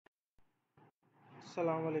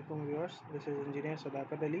Assalamu alaikum viewers, this is Engineer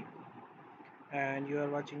Sadakat Ali and you are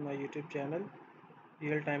watching my YouTube channel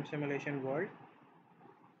Real Time Simulation World.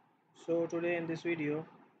 So today in this video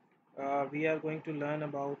we are going to learn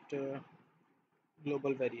about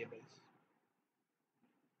global variables.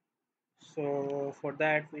 So for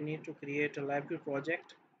that we need to create a LabVIEW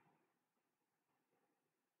project.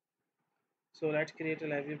 So let's create a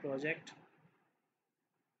LabVIEW project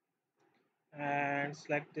and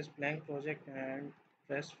select this blank project and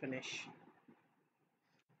press finish.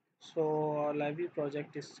 So our LabVIEW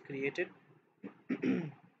project is created.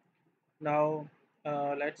 Now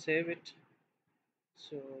let's save it.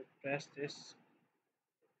 So press this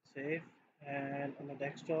save, and on the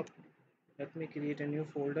desktop let me create a new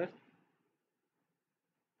folder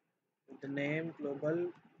with the name global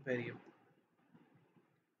variable.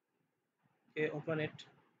 Okay, open it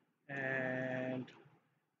and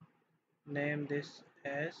name this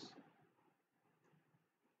as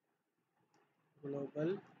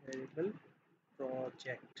global variable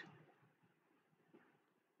project.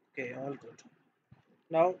 Okay, all good.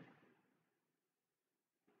 Now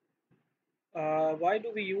why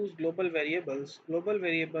do we use global variables? Global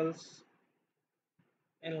variables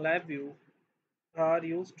in LabVIEW are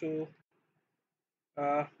used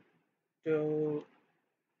uh, to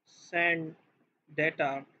send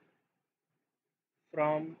data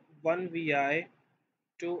from one VI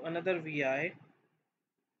to another VI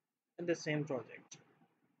in the same project.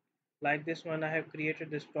 Like this one, I have created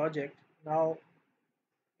this project. Now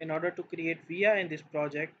in order to create VI in this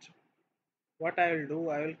project, what I will do,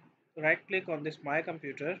 I will right click on this my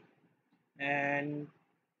computer and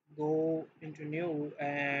go into new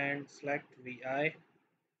and select VI.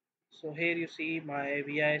 So here you see my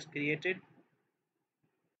VI is created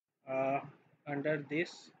uh, under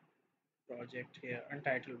this project here,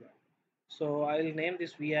 Untitled one. So I will name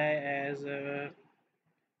this VI as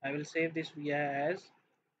I will save this VI as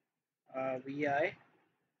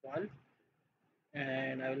VI1,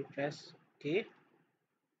 and I will press OK.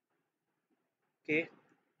 Okay,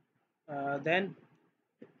 then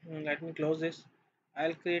let me close this.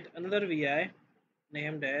 I'll create another VI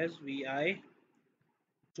named as VI2.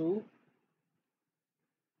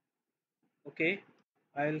 Okay,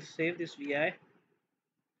 I'll save this VI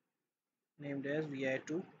named as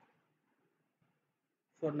VI2.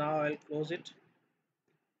 For now, I'll close it.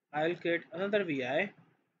 I'll create another VI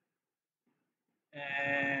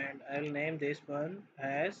and I'll name this one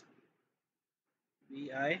as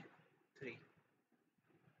VI3,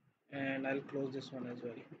 and I'll close this one as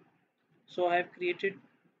well. So I've created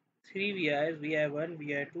three VIs, VI1,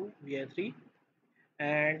 VI2, VI3,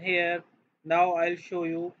 and here now I'll show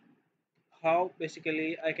you how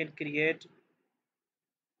basically I can create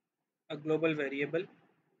a global variable.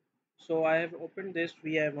 So I have opened this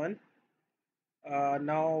VI1.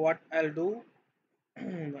 Now what I'll do,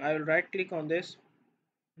 I will right click on this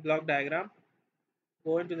block diagram,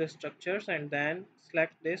 go into the structures and then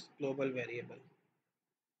select this global variable.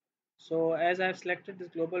 So as I've selected this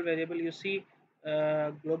global variable, you see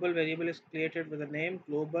global variable is created with the name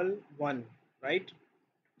global1, right?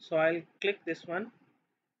 So I'll click this one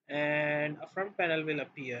and a front panel will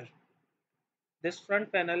appear. This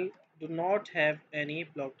front panel do not have any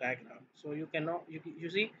block diagram, so you cannot you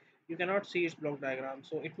see you cannot see its block diagram,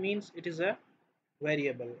 so it means it is a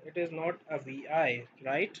variable, it is not a VI,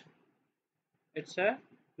 right? It's a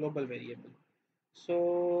global variable.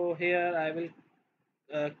 So here I will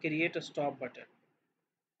create a stop button.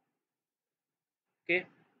 Okay,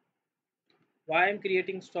 why I'm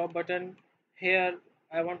creating stop button here,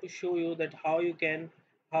 I want to show you that how you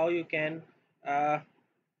can uh,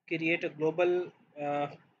 create a global uh,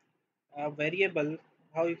 variable,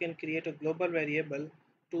 how you can create a global variable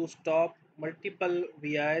to stop multiple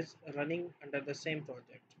VIs running under the same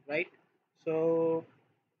project, right? So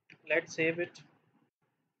let's save it,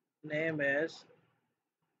 name as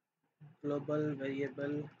global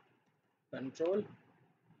variable control.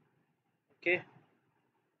 Okay,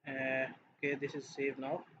 okay, this is saved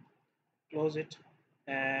now. Close it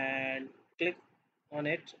and click on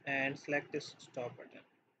it and select this stop button.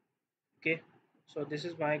 Okay, so this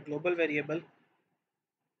is my global variable.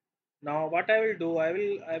 Now what I will do, I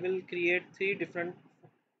will create three different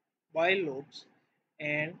while loops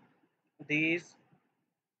and these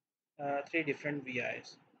three different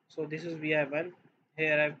VIs. So this is VI1.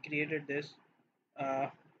 Here I've created uh,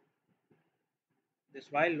 this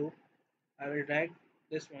while loop. I will drag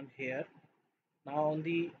this one here. Now on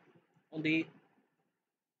the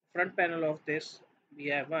front panel of this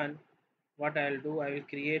VI1, what I'll do, I will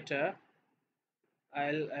create a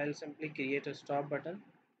I'll simply create a stop button.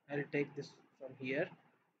 I'll take this from here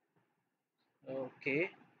Okay,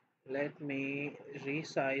 let me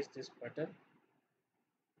resize this button,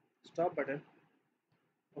 stop button.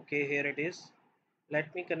 Okay, here it is.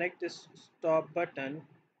 Let me connect this stop button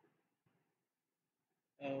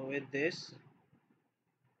with this.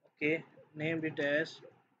 Okay, named it as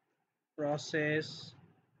process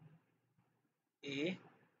A,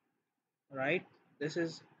 right? This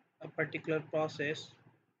is a particular process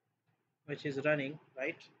which is running,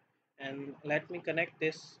 right? And let me connect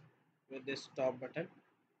this with this stop button,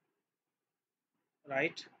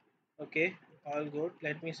 right? Okay, all good.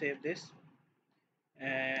 Let me save this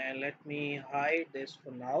and let me hide this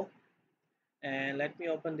for now, and let me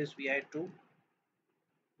open this vi2.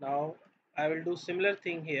 Now I will do similar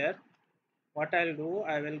thing here. What I'll do,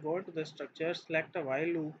 I will go to the structure, select a while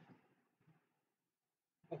loop.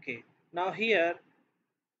 Okay, now here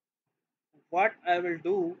what I will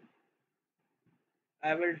do,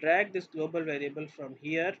 I will drag this global variable from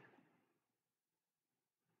here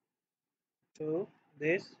to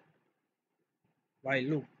this while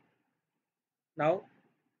loop. Now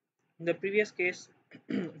in the previous case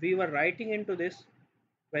we were writing into this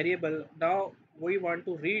variable. Now we want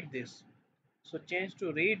to read this, so change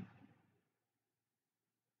to read.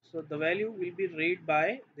 So the value will be read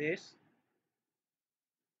by this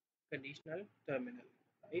conditional terminal,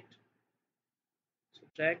 right? So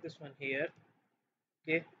drag this one here.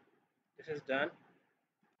 Okay, this is done.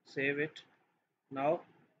 Save it. Now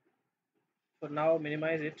for now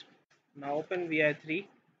minimize it. Now open vi3,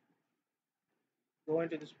 go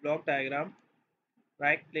into this block diagram,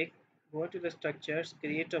 right click, go to the structures,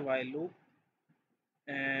 create a while loop,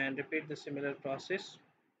 and repeat the similar process.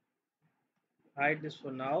 Hide this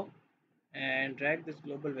for now and drag this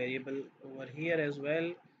global variable over here as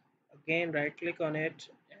well. Again right click on it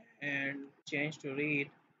and change to read.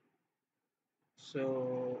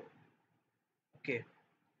 So okay,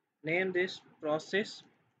 name this process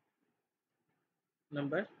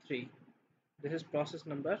number 3. This is process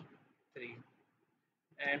number 3,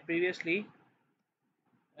 and previously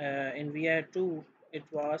in vi2 it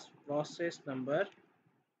was process number,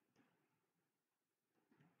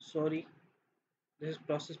 sorry, this is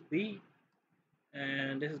process b,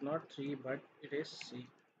 and this is not 3 but it is c.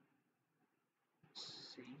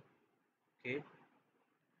 Okay,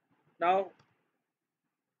 now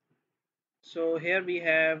so here we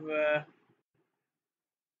have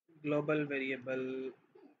global variable.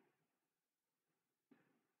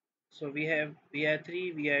 So we have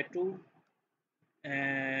vi3, vi2,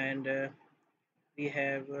 and we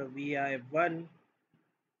have vi1,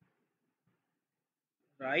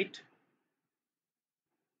 right?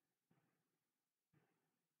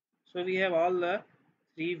 So we have all the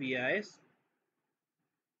three VIs.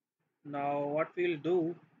 Now what we'll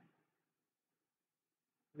do,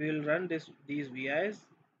 we'll run these VIs.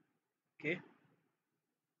 Okay,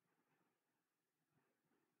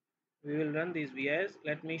 we will run these VIs.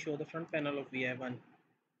 Let me show the front panel of vi1.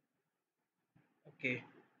 Okay,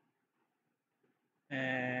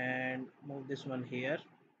 and move this one here,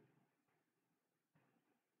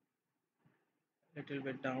 little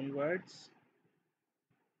bit downwards.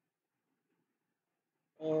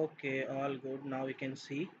 Okay, all good. Now we can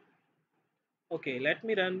see. Okay, let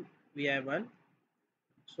me run vi1.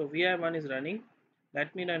 So vi1 is running.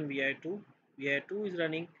 Let me run vi2. Vi2 is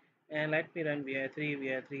running, and let me run vi3.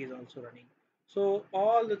 Vi3 is also running. So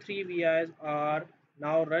all the three VIs are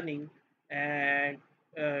now running, and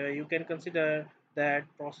you can consider that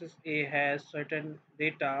process A has certain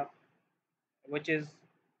data which is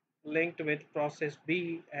linked with process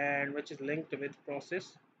B and which is linked with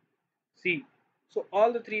process C. So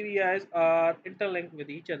all the three VIs are interlinked with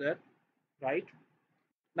each other, right?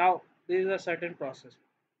 Now there is a certain process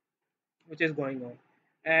which is going on,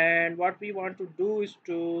 and what we want to do is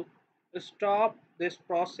to stop this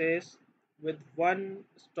process with one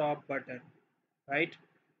stop button, right?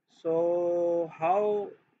 So how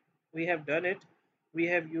we have done it, we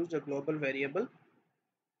have used a global variable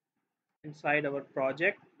inside our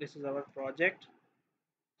project. This is our project,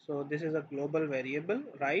 so this is a global variable,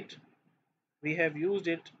 right? We have used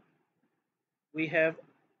it, we have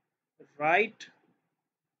write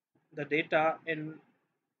the data in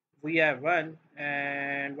vi1,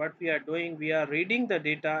 and what we are doing, we are reading the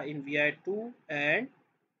data in vi2 and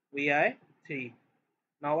vi3.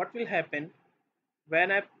 Now what will happen,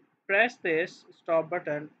 when I press this stop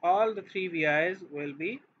button, all the three VIs will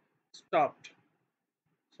be stopped.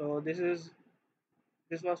 So this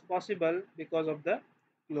was possible because of the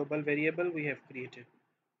global variable we have created.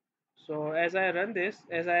 So as I run this,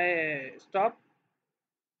 as I stop,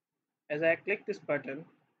 as I click this button,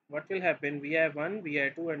 what will happen, vi1,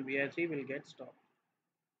 vi2 and vi3 will get stopped.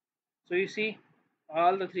 So you see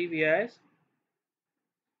all the three VIs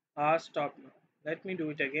are stopped now. Let me do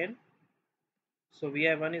it again. So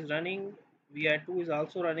VI1 is running, VI2 is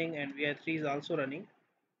also running, and VI3 is also running,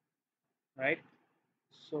 right?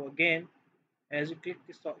 So again, as you click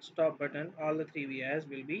the stop button, all the three VIs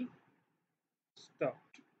will be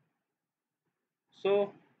stopped.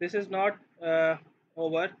 So this is not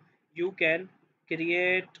over. You can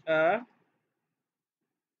create a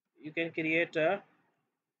you can create a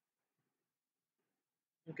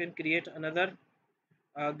you can create another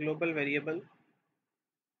global variable.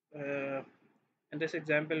 uh, in this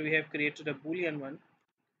example we have created a boolean one.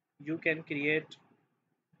 You can create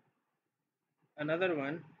another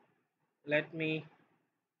one. Let me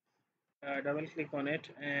double click on it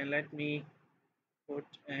and let me put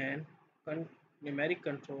an numeric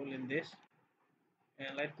control in this,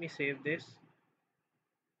 and let me save this.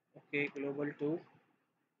 Okay, global 2.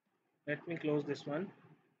 Let me close this one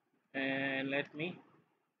and let me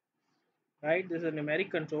write this is a numeric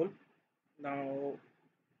control. Now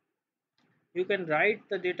you can write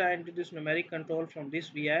the data into this numeric control from this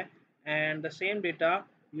VI, and the same data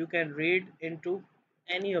you can read into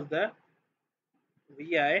any of the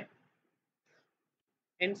VI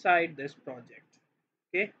inside this project.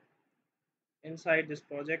 Okay, inside this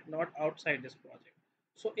project, not outside this project.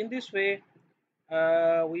 So in this way,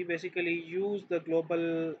 we basically use the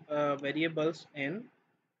global variables in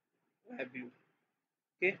LabVIEW.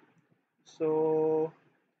 Okay, so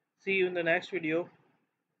see you in the next video.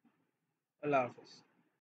 Allah Hafiz.